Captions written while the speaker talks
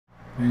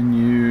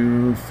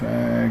Menu,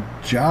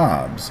 fact,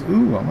 jobs.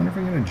 Ooh, I wonder if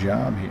I can get a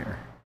job here.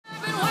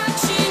 I've been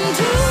watching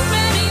too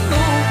many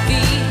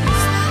movies.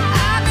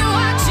 I've been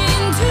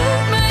watching too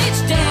much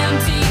damn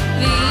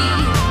TV.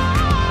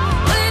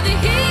 With the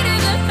heat and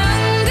the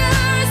thunder,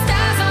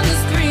 stars on the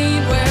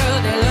screen,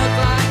 well, they look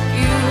like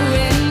you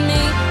and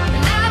me.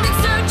 And I've been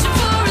searching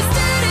for a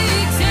steady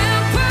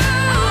example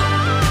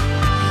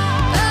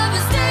of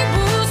a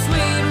stable,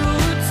 sweet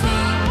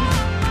routine.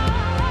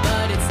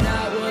 But it's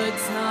not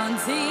what's on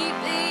TV.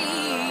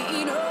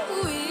 No,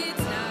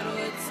 it's not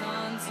what's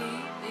on TV.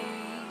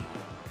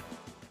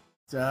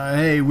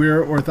 Hey,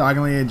 we're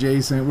orthogonally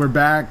adjacent. We're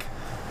back.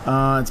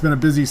 It's been a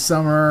busy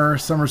summer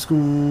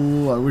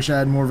school. I wish I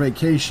had more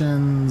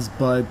vacations,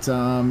 but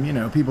you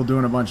know, people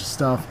doing a bunch of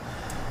stuff.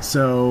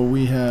 So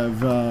we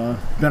have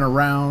been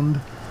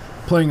around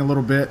playing a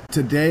little bit.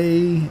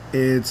 Today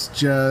it's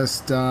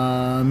just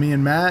me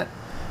and Matt,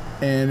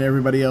 and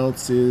everybody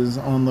else is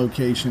on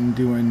location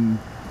doing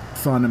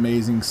fun,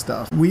 amazing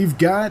stuff. We've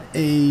got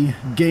a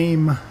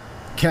game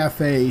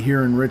cafe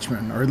here in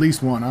Richmond, or at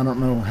least one. I don't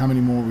know how many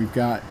more we've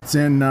got. It's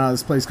in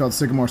this place called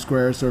Sycamore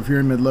Square. So if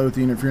you're in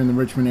Midlothian, if you're in the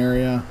Richmond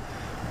area,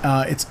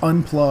 it's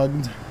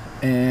Unplugged,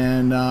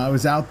 and I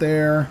was out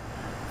there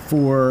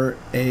for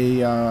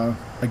a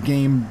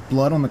game,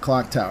 Blood on the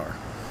Clocktower.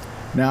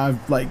 Now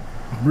I've like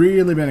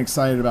really been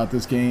excited about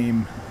this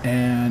game,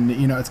 and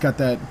you know, it's got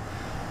that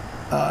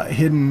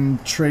hidden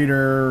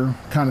traitor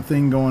kind of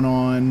thing going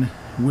on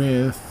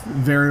with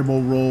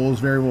variable roles,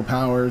 variable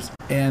powers,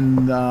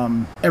 and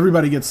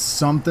everybody gets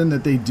something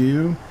that they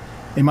do.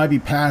 It might be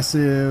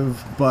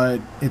passive,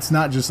 but it's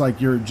not just like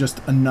you're just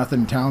a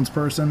nothing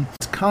townsperson.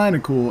 It's kind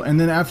of cool. And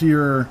then after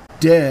you're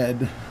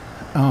dead,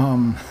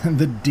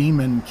 the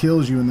demon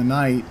kills you in the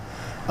night.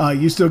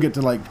 You still get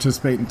to like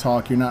participate and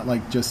talk. You're not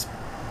like just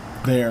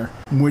there,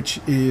 which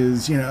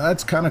is, you know,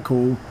 that's kind of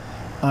cool.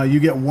 You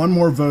get one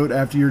more vote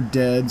after you're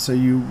dead, so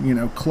you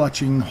know,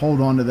 clutching,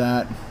 hold on to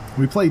that.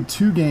 We played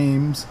 2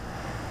 games.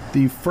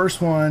 The first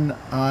one,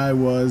 I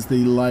was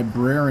the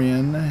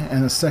librarian,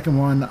 and the second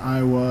one,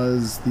 I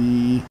was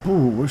the,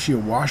 was she a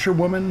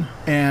washerwoman?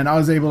 And I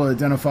was able to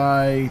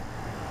identify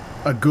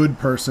a good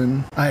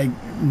person. I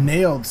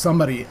nailed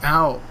somebody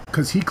out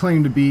because he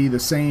claimed to be the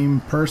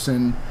same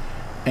person,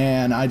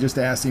 and I just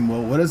asked him,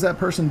 well, what does that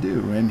person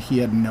do? And he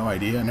had no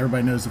idea, and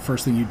everybody knows the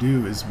first thing you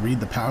do is read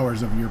the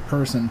powers of your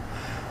person.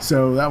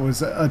 So that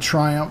was a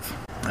triumph.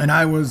 And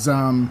I was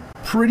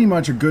pretty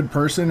much a good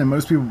person, and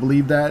most people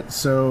believe that.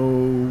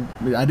 So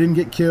I didn't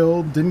get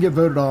killed, didn't get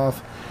voted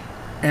off,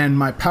 and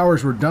my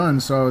powers were done,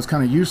 so I was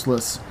kind of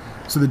useless.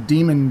 So the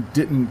demon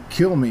didn't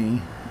kill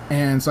me,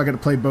 and so I got to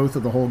play both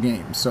of the whole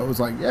game. So it was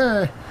like,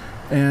 yeah.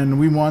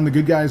 And we won, the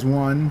good guys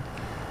won,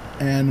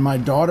 and my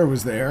daughter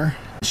was there.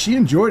 She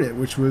enjoyed it,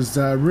 which was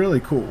really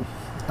cool.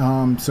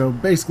 So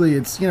basically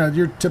it's, you know,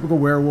 your typical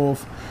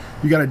werewolf.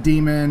 You got a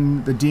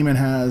demon, the demon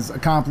has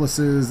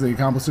accomplices, the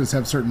accomplices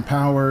have certain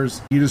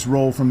powers. You just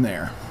roll from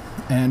there.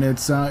 And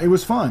it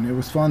was fun. It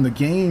was fun. The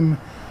game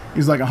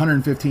is like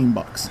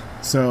 $115.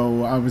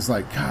 So I was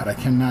like, God, I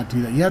cannot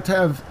do that. You have to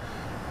have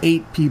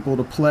 8 people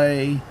to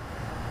play.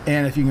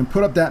 And if you can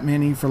put up that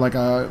many for like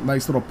a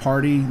nice little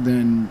party,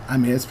 then, I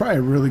mean, it's probably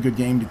a really good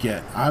game to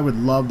get. I would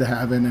love to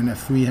have it, and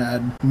if we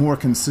had more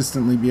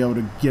consistently be able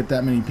to get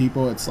that many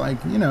people, it's like,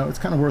 you know, it's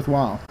kind of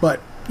worthwhile.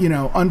 But, you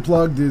know,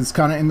 Unplugged is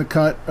kind of in the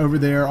cut over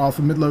there off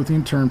of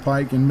Midlothian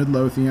Turnpike in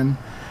Midlothian,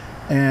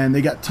 and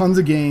they got tons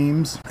of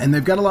games, and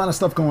they've got a lot of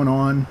stuff going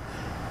on.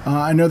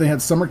 I know they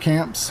had summer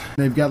camps.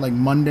 They've got like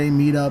Monday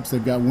meetups,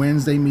 they've got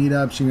Wednesday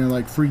meetups, you know,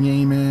 like free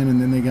gaming,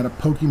 and then they got a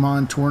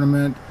Pokemon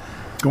tournament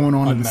going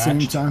on Unmatched. At the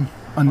same time.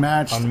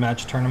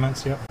 Unmatched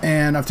tournaments, yep.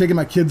 And I've taken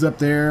my kids up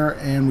there,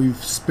 and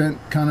we've spent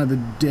kind of the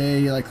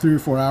day, like 3 or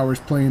 4 hours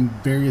playing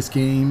various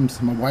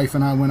games. My wife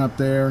and I went up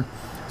there.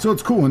 So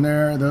it's cool in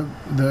there.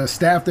 The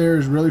staff there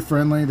is really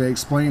friendly. They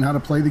explain how to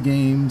play the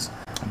games.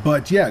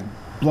 But yeah,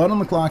 Blood on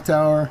the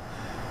Clocktower.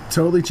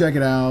 Totally check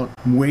it out.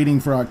 I'm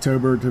waiting for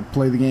October to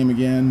play the game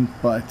again,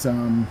 but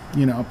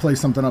you know, I'll play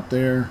something up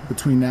there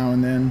between now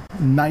and then.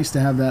 Nice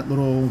to have that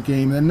little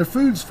game. And the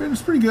food's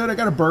pretty good. I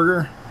got a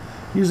burger.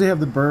 Usually have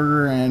the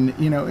burger, and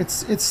you know,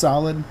 it's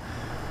solid.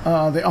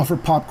 They offer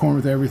popcorn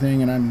with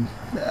everything, and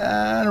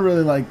I don't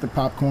really like the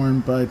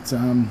popcorn, but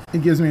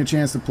it gives me a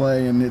chance to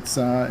play, and it's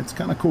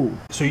kind of cool.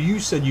 So you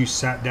said you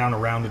sat down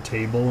around a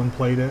table and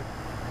played it?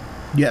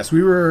 Yes,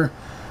 we were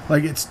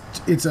like,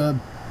 it's a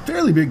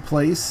fairly big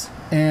place,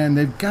 and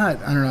they've got,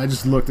 I don't know, I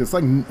just looked, it's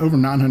like over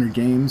 900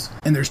 games,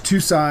 and there's 2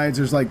 sides.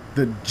 There's like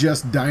the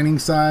just dining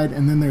side,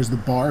 and then there's the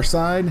bar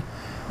side.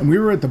 And we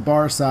were at the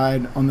bar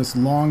side on this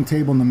long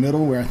table in the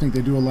middle where I think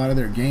they do a lot of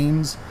their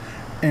games.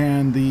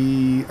 And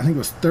I think it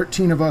was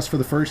 13 of us for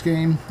the first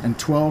game and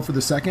 12 for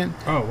the second.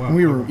 Oh, wow.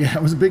 And it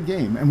was a big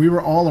game. And we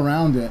were all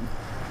around it.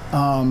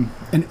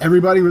 And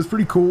everybody was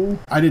pretty cool.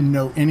 I didn't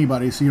know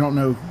anybody, so you don't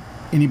know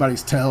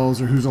anybody's tells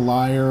or who's a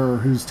liar or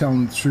who's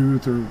telling the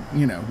truth or,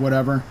 you know,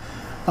 whatever.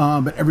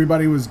 But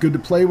everybody was good to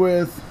play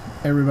with.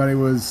 Everybody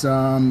was,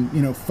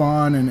 you know,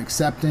 fun and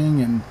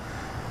accepting, and,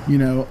 you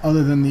know,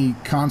 other than the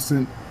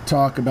constant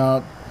talk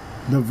about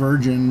the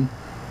Virgin,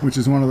 which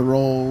is one of the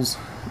roles.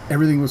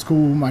 Everything was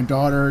cool. My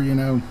daughter,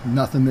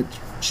 nothing that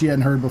she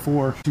hadn't heard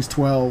before. She's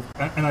 12.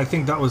 And I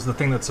think that was the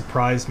thing that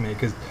surprised me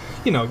because,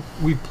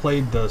 we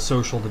played the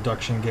social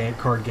deduction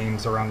card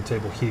games around the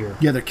table here.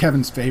 Yeah, they're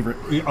Kevin's favorite.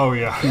 Oh,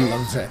 yeah. He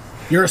loves it.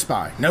 You're a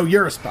spy. No,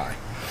 you're a spy.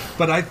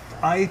 But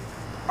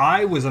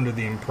I was under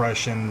the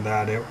impression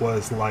that it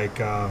was like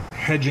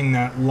hedging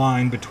that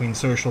line between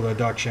social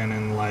deduction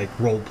and like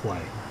role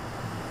play.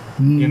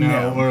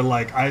 No. Or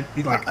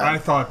I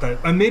thought that,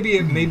 and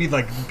maybe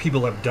like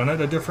people have done it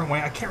a different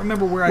way. I can't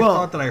remember where I Well-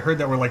 thought that I heard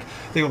that were like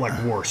they were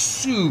like wore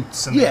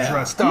suits and they Yeah,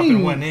 dressed I up mean-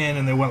 and went in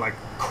and they went like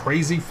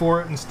crazy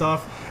for it and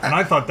stuff. And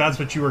I thought that's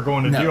what you were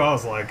going to No. do. I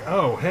was like,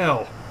 oh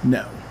hell.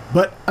 No.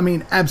 But, I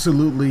mean,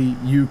 absolutely,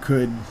 you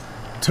could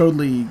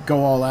totally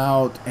go all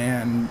out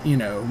and,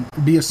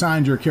 be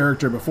assigned your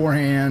character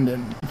beforehand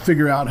and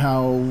figure out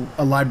how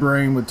a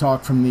librarian would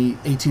talk from the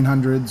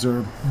 1800s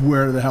or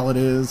where the hell it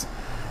is.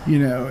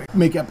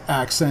 Make up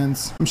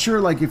accents. I'm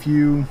sure, like, if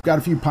you got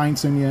a few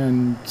pints in you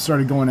and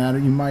started going at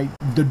it,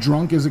 the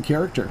drunk is a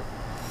character.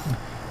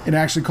 It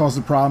actually caused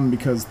a problem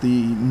because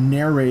the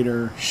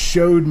narrator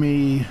showed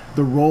me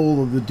the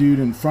role of the dude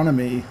in front of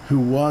me who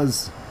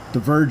was the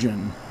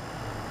Virgin,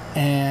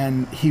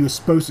 and he was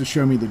supposed to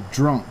show me the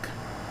drunk.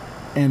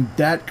 And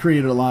that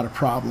created a lot of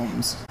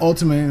problems.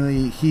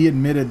 Ultimately, he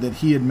admitted that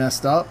he had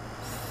messed up,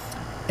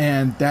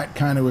 and that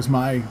kind of was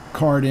my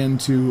card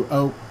into,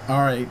 oh,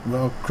 all right,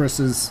 well,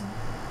 Chris is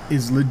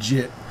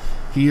legit.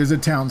 He is a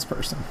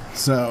townsperson.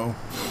 So,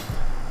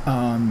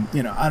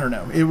 I don't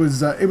know. It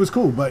was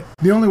cool, but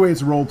the only way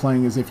it's role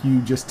playing is if you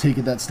just take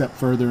it that step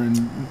further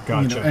and,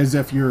 Gotcha. as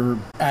if you're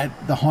at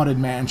the haunted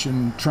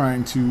mansion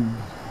trying to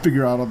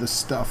figure out all this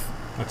stuff.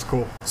 That's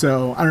cool.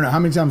 So, I don't know. How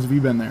many times have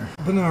you been there?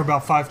 Been there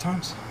about 5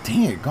 times.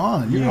 Dang it,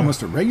 gone. You're Yeah.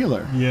 almost a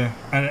regular. Yeah,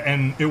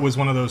 and it was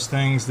one of those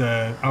things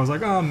that I was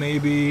like, oh,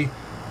 maybe.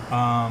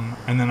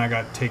 And then I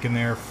got taken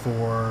there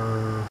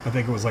for, I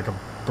think it was like a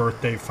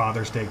birthday,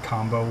 Father's Day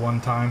combo one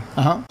time.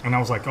 Uh-huh. And I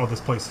was like, oh, this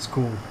place is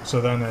cool. So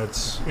then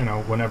it's,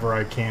 whenever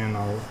I can,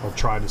 I'll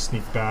try to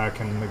sneak back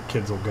and the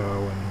kids will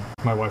go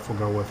and my wife will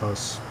go with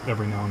us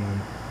every now and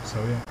then.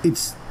 So, yeah.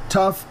 It's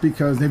tough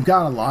because they've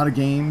got a lot of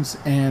games,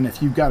 and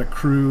if you've got a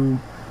crew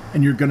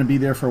and you're going to be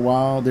there for a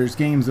while, there's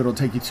games that'll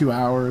take you 2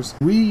 hours.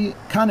 We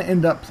kind of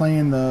end up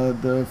playing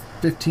the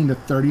 15 to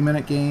 30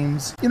 minute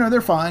games.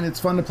 They're fine. It's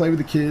fun to play with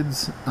the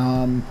kids,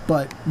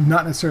 but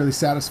not necessarily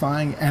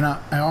satisfying. And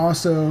I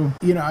also,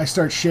 I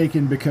start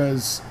shaking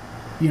because,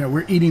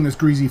 we're eating this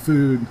greasy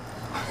food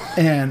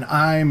and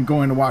I'm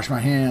going to wash my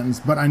hands,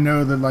 but I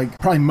know that like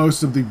probably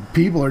most of the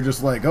people are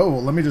just like, oh,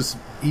 well, let me just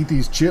eat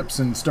these chips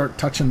and start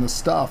touching the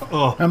stuff.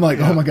 Oh, I'm like,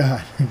 yeah. oh my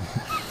God.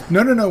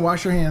 No,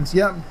 wash your hands.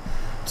 Yep.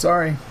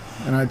 Sorry.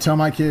 And I tell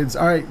my kids,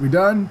 all right, we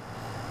done?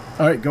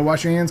 All right, go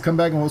wash your hands, come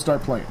back, and we'll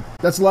start playing.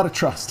 That's a lot of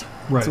trust.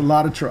 Right. It's a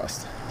lot of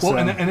trust. Well, So-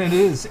 and it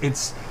is.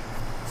 It's,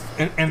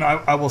 and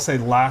I will say,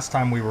 last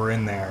time we were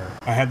in there,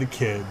 I had the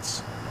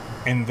kids,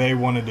 and they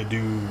wanted to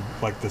do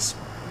like this.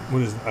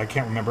 I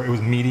can't remember. It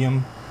was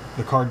Medium,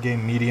 the card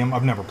game Medium.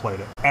 I've never played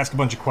it. Ask a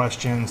bunch of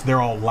questions.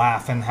 They're all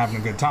laughing, having a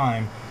good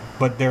time.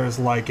 But there's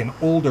like an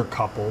older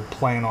couple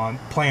playing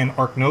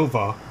Ark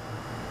Nova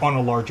on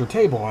a larger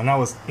table, and I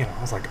was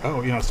like,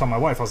 oh, I was telling my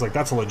wife, I was like,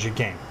 that's a legit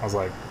game. I was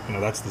like,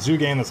 that's the zoo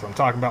game. That's what I'm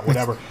talking about.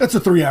 Whatever. That's a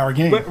 3-hour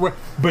game.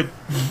 But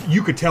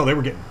you could tell they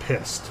were getting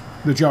pissed.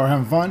 That y'all are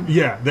having fun?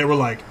 Yeah, they were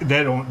like,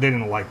 they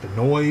didn't like the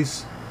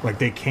noise. Like,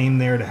 they came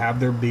there to have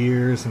their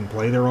beers and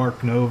play their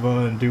Ark Nova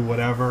and do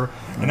whatever.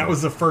 And that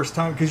was the first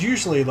time, because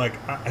usually, like,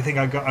 I think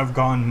I've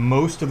gone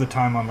most of the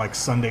time on like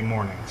Sunday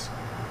mornings.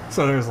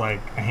 So there's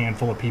like a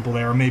handful of people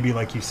there, or maybe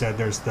like you said,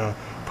 there's the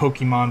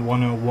Pokemon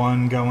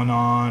 101 going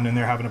on, and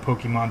they're having a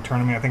Pokemon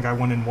tournament. I think I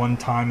went in one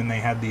time and they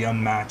had the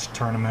Unmatched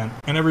tournament,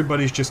 and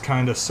everybody's just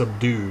kind of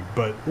subdued.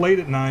 But late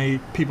at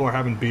night, people are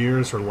having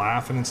beers or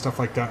laughing and stuff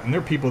like that, and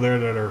there are people there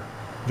that are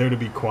there to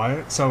be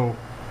quiet. So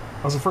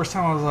that was the first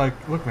time I was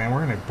like, look, man,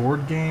 we're in a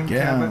board game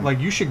cabinet. Like,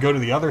 you should go to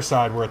the other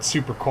side where it's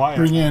super quiet.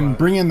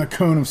 Bring in the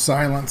cone of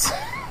silence.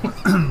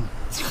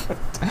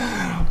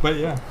 But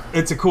yeah,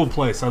 it's a cool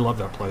place. I love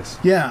that place.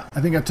 Yeah,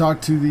 I think I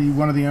talked to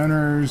one of the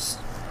owners,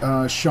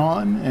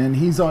 Sean, and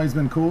he's always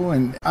been cool.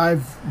 And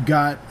I've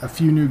got a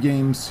few new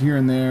games here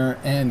and there,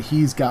 and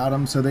he's got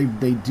them. So they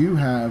do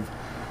have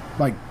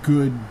like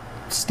good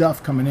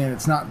stuff coming in.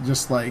 It's not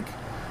just like,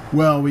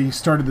 well, we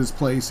started this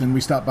place and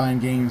we stopped buying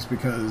games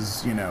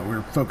because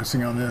we're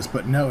focusing on this.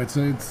 But no, it's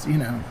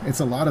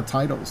a lot of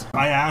titles.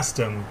 I asked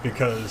him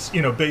because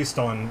based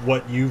on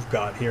what you've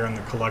got here in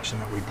the collection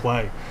that we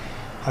play,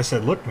 I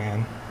said, look,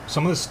 man,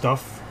 some of this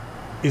stuff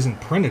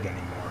isn't printed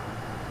anymore.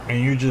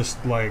 And you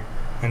just like,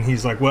 and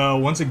he's like, well,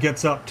 once it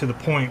gets up to the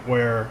point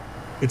where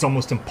it's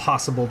almost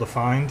impossible to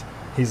find,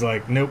 he's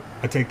like, nope,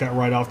 I take that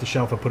right off the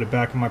shelf. I put it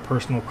back in my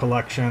personal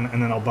collection,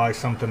 and then I'll buy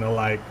something to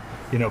like,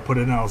 put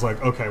it in. I was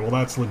like, okay, well,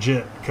 that's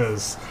legit,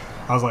 because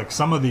I was like,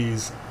 some of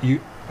these,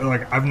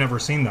 I've never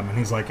seen them. And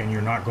he's like, and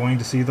you're not going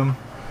to see them?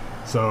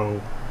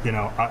 So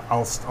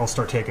I'll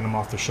start taking them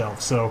off the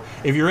shelf. So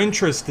if you're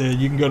interested,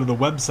 you can go to the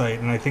website,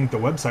 and I think the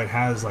website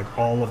has like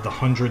all of the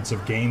hundreds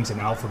of games in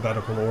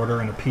alphabetical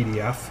order in a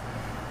PDF,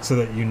 so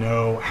that you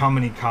know how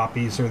many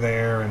copies are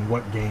there and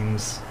what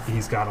games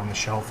he's got on the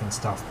shelf and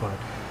stuff. But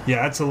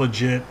yeah, it's a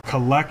legit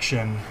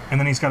collection, and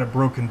then he's got it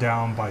broken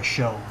down by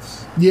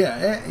shelves.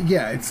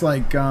 Yeah, it's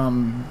like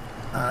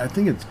I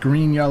think it's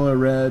green, yellow,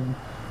 red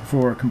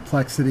for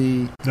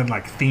complexity. Then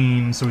like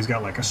themes, so he's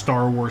got like a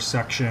Star Wars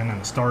section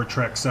and a Star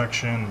Trek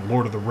section,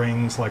 Lord of the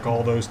Rings, like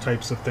all those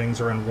types of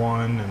things are in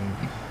one,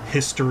 and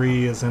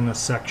history is in a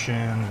section.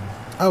 And,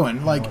 oh,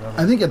 and like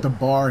I think at the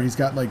bar he's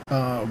got like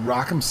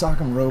Rock'em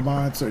Sock'em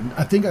Robots, or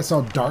I think I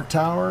saw Dark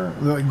Tower,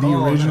 like the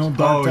original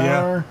Dark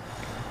Tower. Yeah.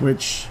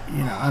 Which,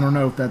 I don't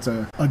know if that's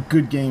a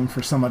good game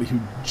for somebody who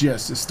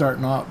just is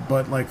starting off,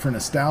 but like for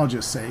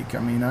nostalgia's sake, I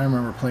mean, I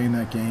remember playing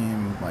that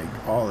game like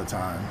all the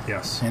time.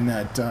 Yes. And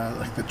that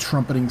like the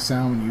trumpeting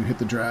sound when you hit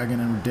the dragon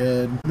and were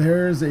dead.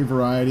 There's a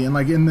variety, and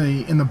like in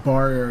the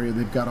bar area,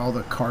 they've got all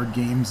the card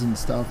games and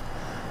stuff.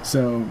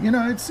 So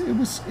it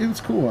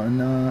was cool, and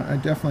I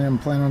definitely am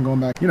planning on going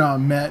back. I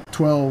met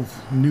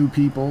 12 new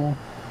people.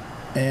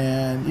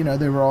 And,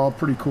 they were all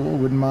pretty cool.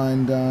 Wouldn't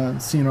mind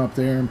seeing them up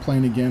there and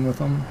playing again with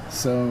them.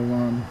 So,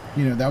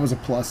 that was a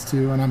plus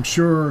too. And I'm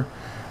sure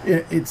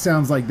it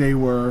sounds like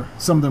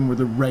some of them were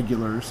the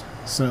regulars.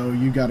 So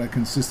you got a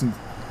consistent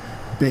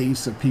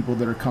base of people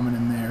that are coming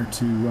in there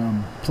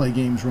to play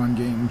games, run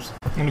games.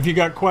 And if you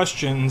got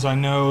questions, I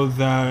know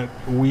that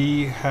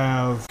we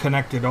have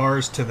connected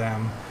ours to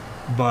them,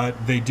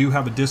 but they do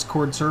have a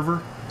Discord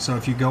server. So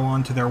if you go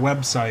onto their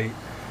website,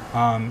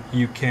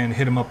 you can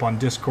hit them up on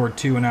Discord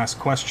too and ask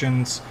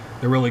questions.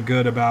 They're really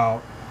good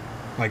about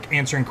like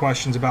answering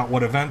questions about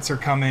what events are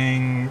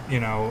coming.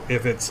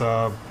 If it's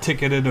a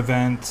ticketed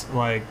event,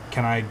 like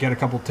can I get a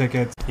couple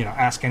tickets?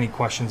 Ask any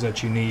questions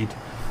that you need.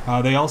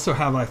 They also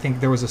have, I think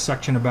there was a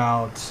section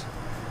about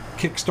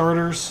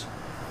Kickstarters,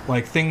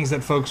 like things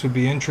that folks would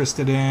be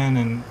interested in,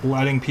 and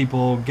letting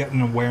people get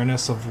an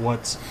awareness of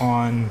what's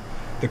on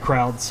the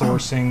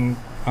crowdsourcing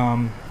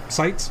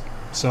sites.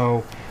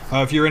 So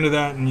if you're into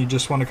that and you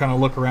just want to kind of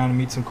look around and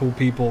meet some cool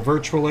people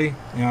virtually,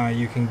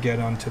 you can get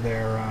onto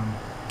their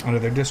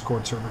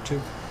Discord server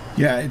too.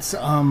 Yeah, it's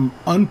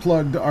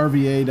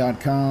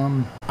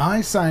unpluggedrva.com.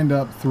 I signed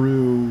up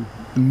through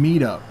the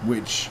Meetup,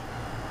 which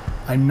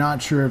I'm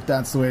not sure if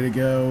that's the way to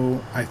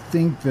go. I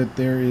think that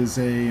there is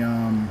a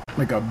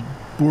like a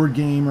Board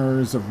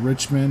Gamers of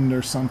Richmond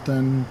or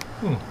something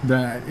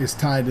that is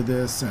tied to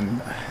this,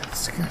 and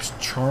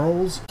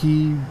Charles,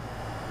 he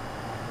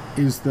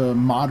is the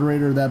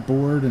moderator of that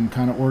board and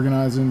kind of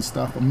organizing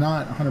stuff. I'm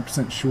not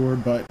 100% sure,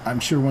 but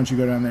I'm sure once you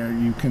go down there,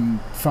 you can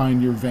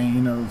find your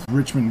vein of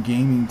Richmond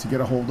gaming to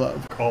get a hold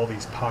of. All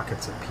these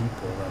pockets of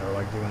people that are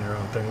like doing their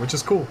own thing, which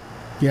is cool.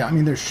 Yeah, I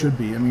mean, there should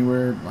be. I mean,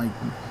 we're like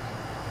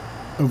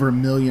over 1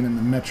 million in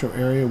the metro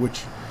area,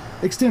 which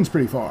extends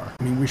pretty far.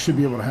 I mean, we should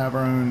be able to have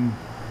our own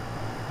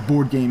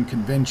board game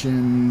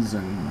conventions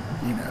and,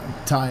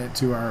 tie it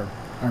to our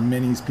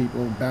minis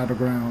people,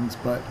 battlegrounds,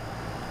 but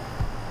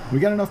we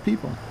got enough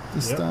people.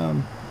 Just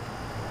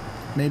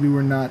maybe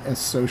we're not as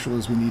social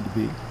as we need to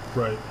be.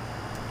 Right.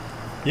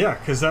 Yeah,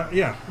 because I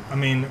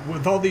mean,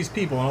 with all these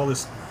people and all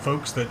these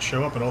folks that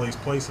show up at all these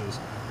places,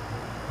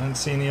 I didn't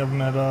see any of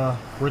them at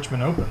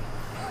Richmond Open.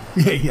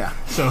 Yeah.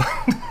 So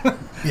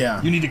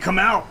yeah, you need to come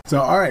out.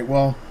 So all right,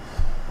 well,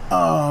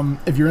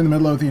 if you're in the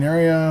Midlothian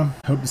area,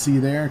 hope to see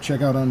you there.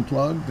 Check out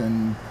Unplugged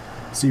and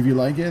see if you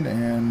like it,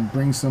 and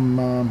bring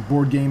some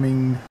board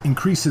gaming,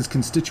 increase his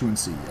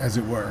constituency, as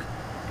it were.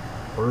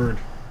 Word.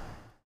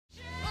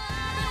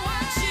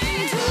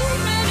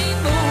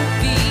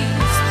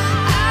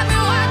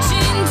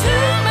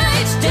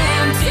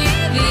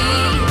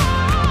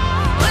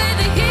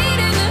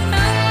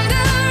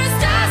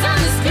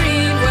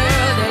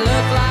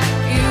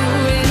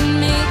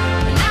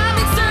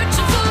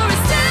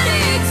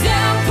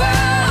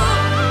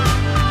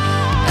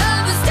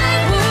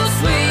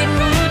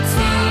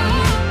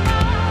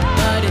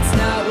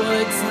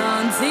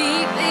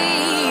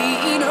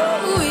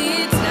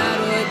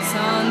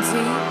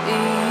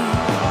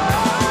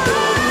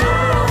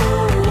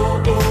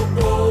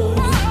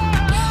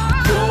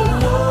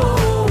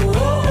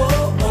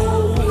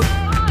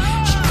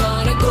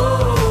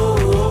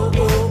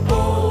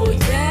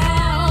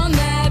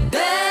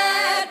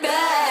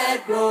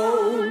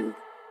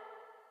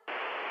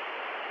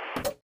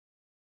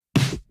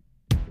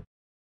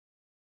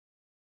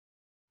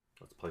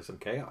 Let's play some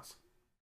chaos.